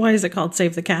 Why is it called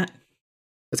Save the Cat?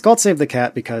 It's called Save the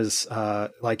Cat because,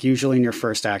 like, usually in your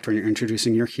first act, when you're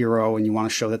introducing your hero and you want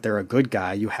to show that they're a good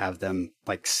guy, you have them,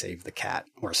 like, save the cat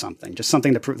or something. Just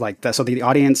something to prove, like, that, so the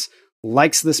audience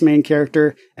likes this main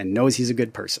character and knows he's a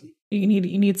good person. You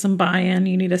need some buy-in.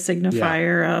 You need a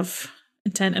signifier of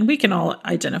intent. And we can all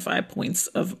identify points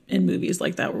in movies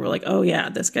like that where we're like, oh, yeah,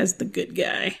 this guy's the good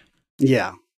guy.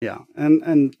 Yeah, yeah.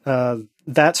 And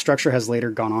that structure has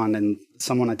later gone on and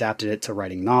someone adapted it to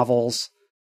writing novels.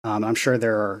 I'm sure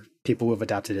there are people who have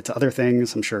adapted it to other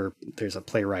things. I'm sure there's a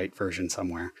playwright version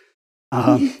somewhere.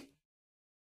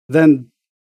 Then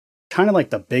kind of like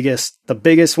the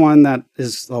biggest one that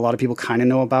is a lot of people kind of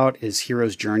know about is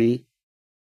Hero's Journey,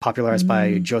 popularized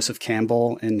by Joseph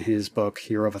Campbell in his book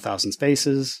Hero of a Thousand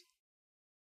Faces.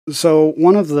 So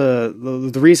one of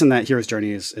the reason that Hero's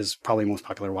Journey is probably most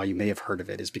popular, why you may have heard of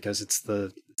it, is because it's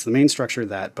the main structure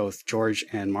that both George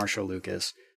and Marshall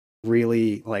Lucas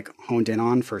really like honed in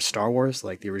on for Star Wars,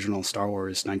 like the original Star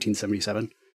Wars 1977,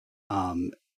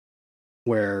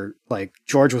 where like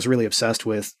George was really obsessed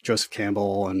with Joseph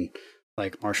Campbell, and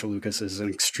like Marshall Lucas is an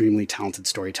extremely talented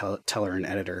storyteller and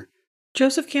editor.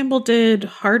 Joseph Campbell did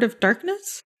Heart of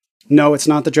Darkness? No, it's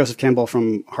not the Joseph Campbell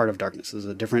from Heart of Darkness. It's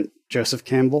a different Joseph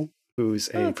Campbell, who's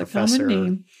a professor.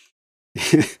 Name.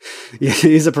 Yeah,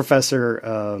 he's a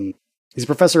professor. He's a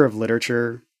professor of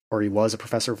literature, or he was a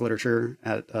professor of literature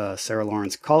at Sarah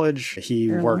Lawrence College.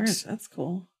 That's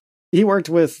cool. He worked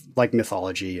with like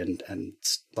mythology and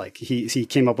like he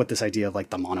came up with this idea of like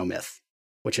the monomyth,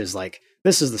 which is like,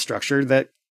 this is the structure that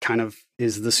kind of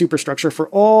is the superstructure for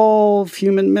all of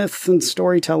human myth and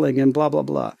storytelling and blah, blah,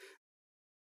 blah.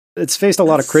 It's faced a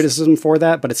lot of criticism for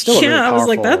that, but it's still a very powerful... I was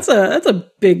like, that's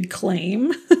a big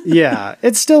claim. Yeah,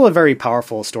 it's still a very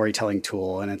powerful storytelling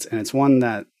tool, and it's one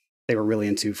that they were really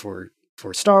into for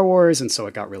Star Wars, and so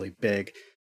it got really big.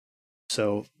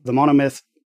 So the monomyth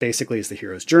basically is the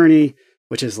hero's journey,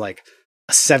 which is like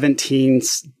 17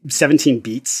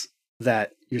 beats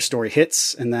that your story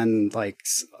hits, and then like...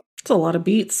 It's a lot of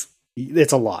beats.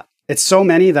 It's a lot. It's so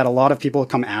many that a lot of people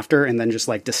come after and then just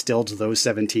like distilled those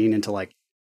 17 into like,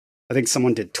 I think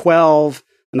someone did 12.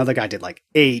 Another guy did like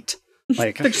 8.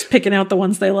 Like they're just picking out the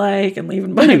ones they like and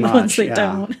leaving behind the ones they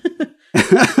don't.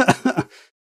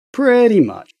 Pretty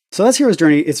much. So that's Hero's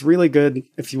Journey. It's really good.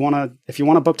 If you want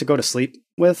a book to go to sleep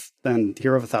with, then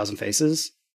Hero of a Thousand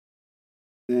Faces.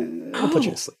 It'll put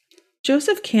you to sleep.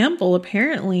 Joseph Campbell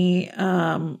apparently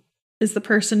is the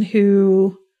person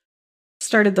who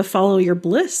started the Follow Your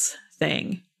Bliss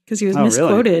thing because he was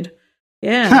misquoted.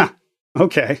 Really? Yeah. Huh.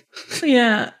 Okay.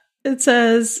 Yeah. It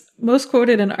says most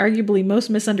quoted and arguably most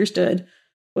misunderstood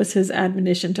was his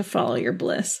admonition to follow your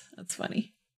bliss. That's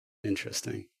funny.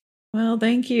 Interesting. Well,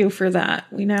 thank you for that.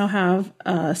 We now have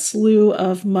a slew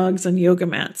of mugs and yoga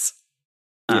mats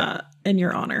in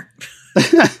your honor.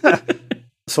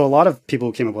 So a lot of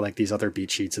people came up with like these other beat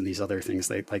sheets and these other things.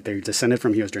 They descended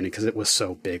from Hero's Journey because it was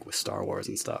so big with Star Wars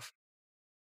and stuff.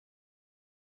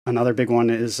 Another big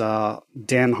one is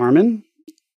Dan Harmon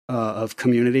of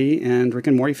Community and Rick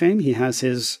and Morty fame. He has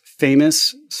his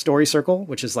famous story circle,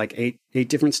 which is like eight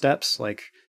different steps. Like,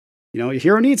 a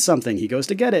hero needs something. He goes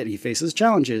to get it. He faces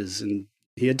challenges and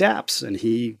he adapts and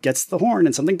he gets the horn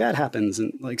and something bad happens.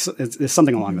 And like, it's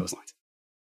something along those lines.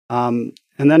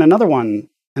 And then another one,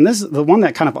 and this is the one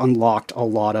that kind of unlocked a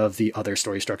lot of the other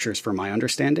story structures for my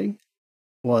understanding,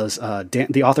 was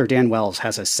the author Dan Wells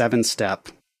has a 7-step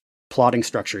plotting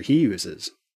structure he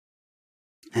uses.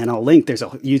 And there's a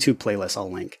YouTube playlist I'll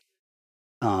link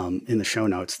in the show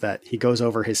notes that he goes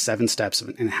over his 7 steps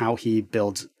and how he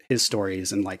builds his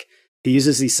stories. And like, he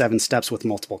uses these 7 steps with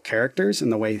multiple characters,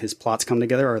 and the way his plots come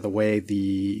together are the way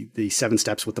the 7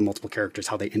 steps with the multiple characters,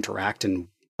 how they interact and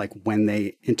like when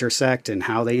they intersect and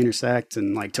how they intersect,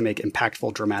 and like to make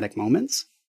impactful dramatic moments.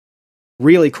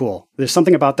 Really cool. There's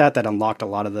something about that unlocked a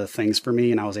lot of the things for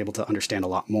me, and I was able to understand a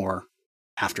lot more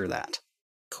after that.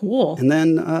 Cool. And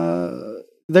then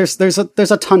there's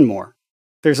a ton more.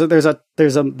 There's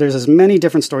as many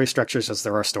different story structures as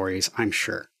there are stories, I'm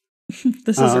sure.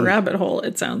 This is a rabbit hole,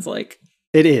 it sounds like.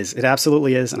 It is. It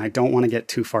absolutely is, and I don't want to get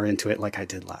too far into it like I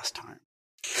did last time.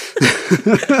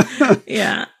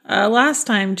 Yeah. Last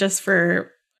time, just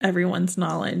for everyone's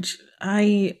knowledge,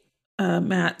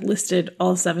 Matt listed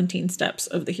all 17 steps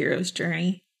of the hero's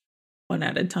journey one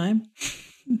at a time.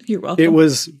 You're welcome. It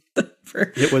was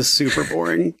super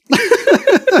boring.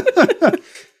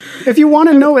 If you want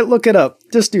to know it, look it up.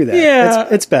 Just do that. Yeah.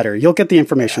 It's better. You'll get the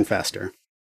information faster.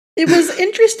 It was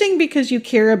interesting because you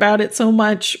care about it so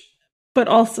much, but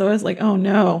also I was like, oh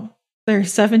no,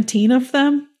 there's 17 of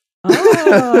them.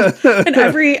 Oh. And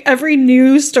every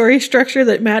new story structure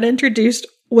that Matt introduced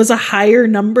was a higher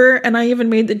number. And I even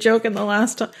made the joke in the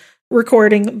last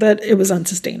recording that it was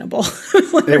unsustainable.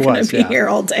 We're going to be here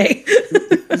all day.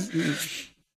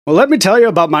 Well, let me tell you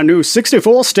about my new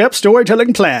 64-step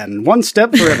storytelling plan. 1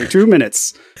 step for every 2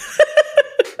 minutes.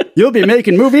 You'll be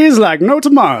making movies like no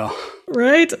tomorrow.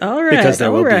 Right? All right. Because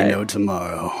there will be no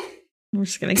tomorrow. We're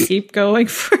just going to keep going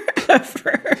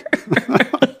forever.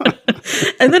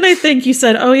 And then I think you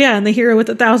said, "Oh yeah," and the hero with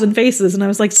 1,000 faces, and I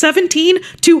was like, 17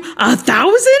 to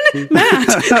 1,000, Matt.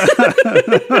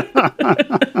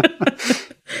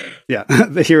 Yeah,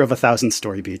 the hero of 1,000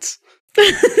 story beats.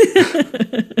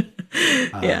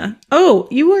 Yeah. Oh,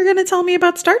 you were going to tell me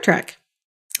about Star Trek.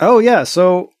 Oh yeah,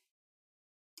 so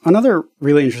another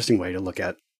really interesting way to look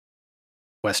at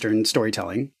Western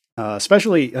storytelling,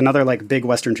 especially another like big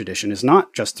Western tradition, is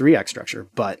not just 3-act structure,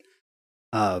 but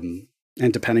and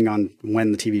depending on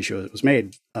when the TV show was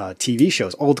made, TV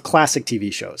shows, old classic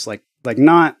TV shows, like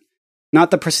not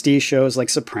the prestige shows like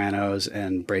Sopranos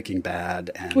and Breaking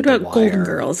Bad and what about Golden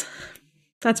Girls?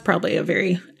 That's probably a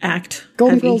very act.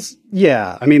 Golden heavy. Girls,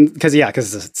 yeah. I mean, because the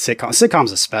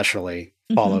sitcoms especially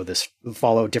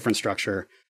follow different structure,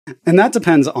 and that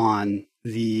depends on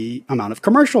the amount of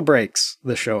commercial breaks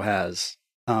the show has.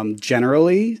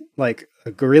 Generally, like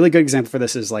a really good example for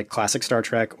this is like classic Star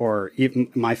Trek, or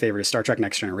even my favorite is Star Trek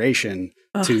Next Generation.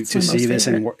 To see this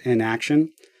in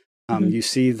action, you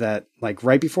see that like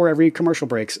right before every commercial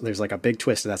breaks, there's like a big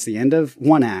twist. That's the end of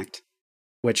one act,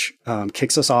 which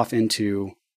kicks us off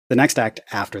into the next act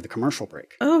after the commercial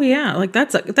break. Oh yeah, like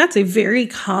that's a very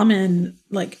common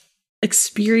like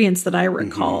experience that I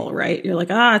recall, right? You're like,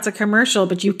 it's a commercial,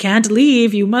 but you can't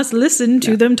leave. You must listen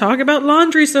to them talk about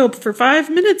laundry soap for 5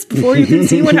 minutes before you can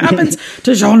see what happens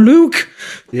to Jean-Luc.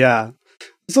 Yeah.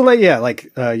 So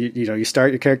you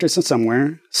start your characters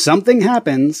somewhere, something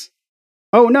happens.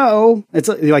 Oh no. It's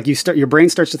like your brain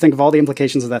starts to think of all the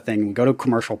implications of that thing. We go to a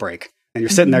commercial break and you're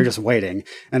sitting there just waiting.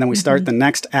 And then we start the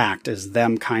next act as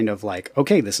them kind of like,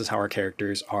 okay, this is how our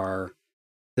characters are.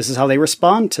 This is how they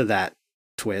respond to that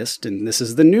twist, and this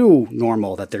is the new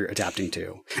normal that they're adapting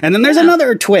to. And then there's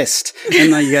another twist,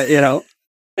 and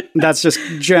that's just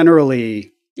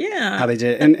generally how they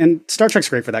did it. And Star Trek's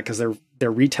great for that because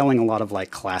they're retelling a lot of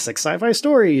like classic sci-fi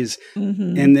stories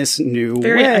in this new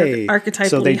way,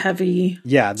 archetypally heavy.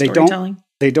 Yeah, they don't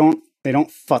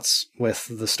futz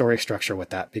with the story structure with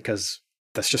that, because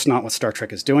that's just not what Star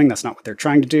Trek is doing. That's not what they're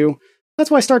trying to do. That's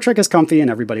why Star Trek is comfy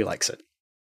and everybody likes it.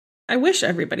 I wish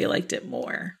everybody liked it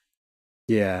more.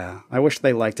 Yeah, I wish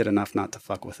they liked it enough not to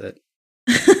fuck with it.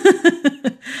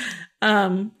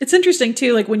 It's interesting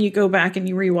too, like when you go back and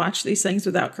you rewatch these things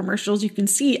without commercials, you can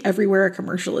see everywhere a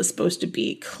commercial is supposed to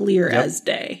be clear as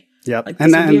day. Yep. Like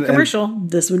this would be a commercial.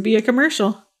 This would be a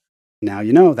commercial.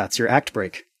 Now that's your act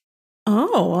break.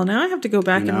 Oh, well now I have to go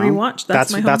back and rewatch.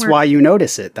 That's my homework. That's why you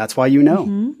notice it. That's why you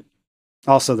know.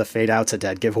 Also, the fade out's a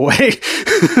dead giveaway.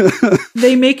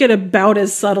 They make it about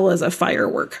as subtle as a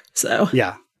firework. So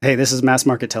yeah. Hey, this is mass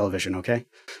market television, okay?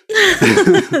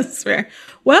 That's fair.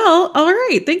 Well, all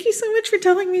right. Thank you so much for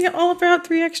telling me all about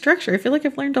 3-act structure. I feel like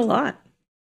I've learned a lot.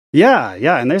 Yeah.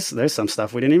 And there's some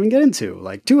stuff we didn't even get into,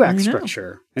 like 2-act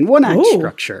structure and 1-act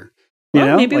structure.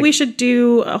 Well, maybe we should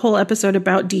do a whole episode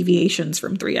about deviations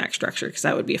from 3-act structure, because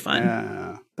that would be fun.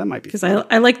 That might be because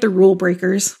I like the rule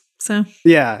breakers. So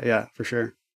yeah, for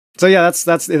sure. So yeah,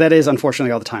 that is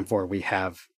unfortunately all the time we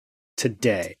have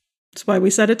today. That's why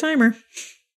we set a timer.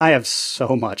 I have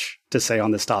so much to say on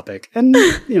this topic. And,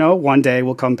 one day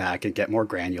we'll come back and get more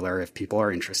granular if people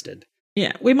are interested.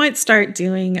 Yeah, we might start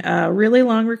doing really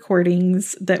long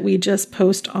recordings that we just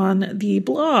post on the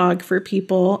blog for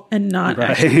people and not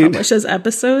actually publish as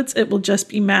episodes. It will just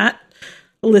be Matt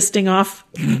listing off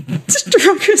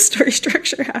stronger story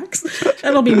structure hacks.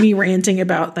 That'll be me ranting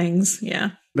about things.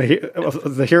 Yeah.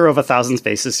 The Hero of 1,000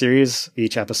 Faces series,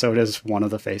 each episode is one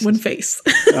of the faces. One face.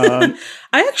 I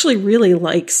actually really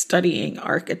like studying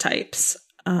archetypes.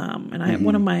 And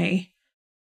one of my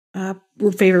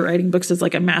favorite writing books is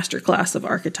like a masterclass of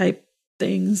archetype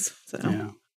things. So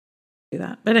do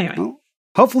that. But anyway. Well,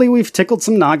 hopefully we've tickled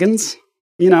some noggins.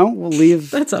 We'll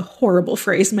leave. That's a horrible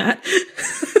phrase, Matt.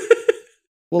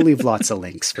 We'll leave lots of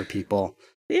links for people.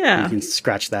 Yeah. You can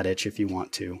scratch that itch if you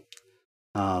want to.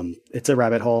 It's a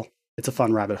rabbit hole. It's a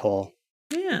fun rabbit hole.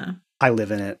 Yeah. I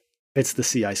live in it. It's the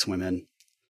sea I swim in.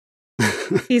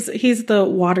 He's the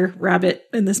water rabbit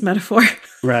in this metaphor.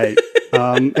 Right.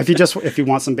 If you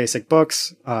want some basic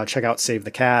books, check out Save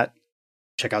the Cat.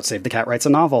 Check out Save the Cat Writes a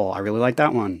Novel. I really like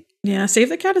that one. Yeah, Save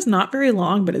the Cat is not very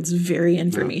long, but it's very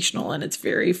informational and it's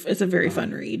a very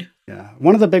fun read. Yeah.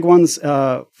 One of the big ones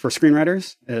for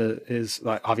screenwriters is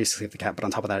obviously Save the Cat, but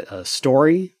on top of that, a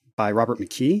Story by Robert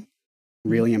McKee.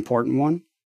 Really important one,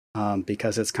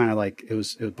 because it's kind of like it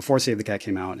was before Save the Cat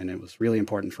came out, and it was really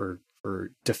important for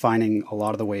defining a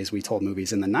lot of the ways we told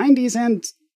movies in the 90s and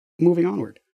moving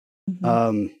onward.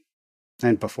 And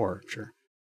before, sure.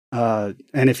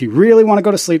 And if you really want to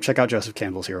go to sleep, check out Joseph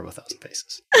Campbell's Hero of 1,000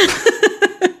 Faces.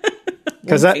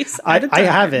 Because I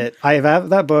have it. I have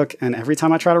that book, and every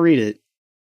time I try to read it,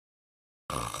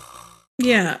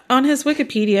 Yeah, on his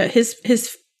Wikipedia, his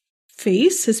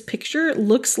face, his picture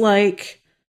looks like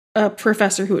a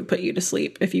professor who would put you to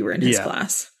sleep if you were in his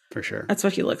class. For sure. That's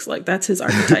what he looks like. That's his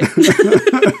archetype.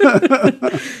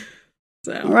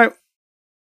 So. All right.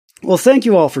 Well, thank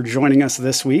you all for joining us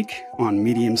this week on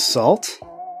Medium Salt.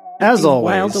 As always,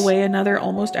 whiled away another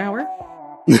almost hour.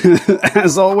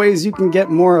 As always, you can get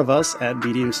more of us at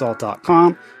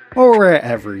mediumsalt.com or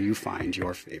wherever you find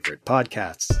your favorite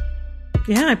podcasts.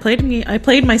 Yeah, I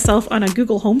played myself on a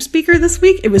Google Home speaker this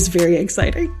week. It was very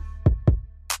exciting.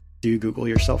 Do you Google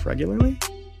yourself regularly?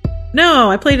 No,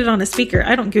 I played it on a speaker.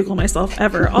 I don't Google myself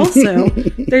ever. Also,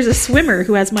 there's a swimmer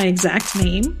who has my exact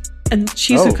name, and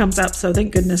she's who comes up, so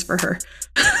thank goodness for her.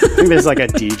 I think there's like a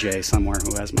DJ somewhere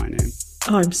who has my name.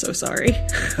 Oh, I'm so sorry.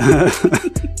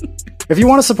 If you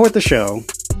want to support the show,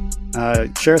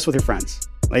 share us with your friends.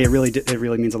 Like, it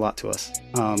really means a lot to us.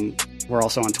 We're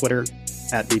also on Twitter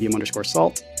at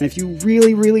medium_salt. And if you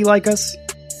really, really like us,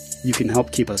 you can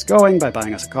help keep us going by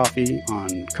buying us a coffee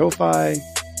on Ko-Fi.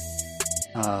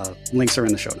 Links are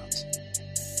in the show notes.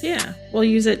 Yeah, we'll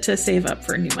use it to save up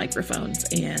for new microphones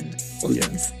and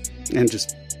things. And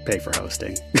just pay for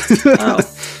hosting.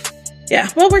 Yeah,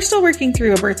 well, we're still working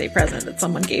through a birthday present that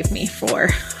someone gave me for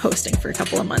hosting for a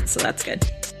couple of months, so that's good.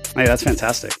 Hey, that's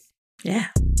fantastic. Yeah.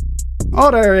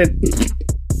 Order it.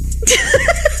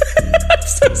 I'm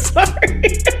so sorry.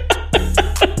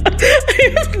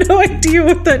 I have no idea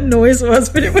what that noise was,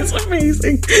 but it was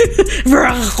amazing.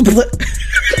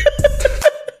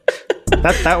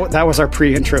 That was our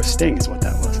pre-intro sting, is what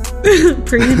that was.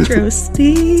 Pre-intro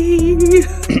sting.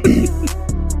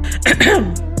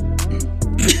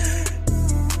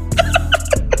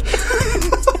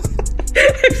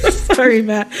 I'm so sorry,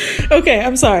 Matt. Okay,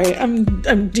 I'm sorry.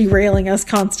 I'm derailing us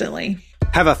constantly.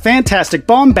 Have a fantastic,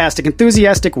 bombastic,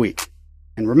 enthusiastic week.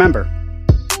 And remember,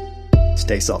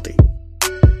 stay salty.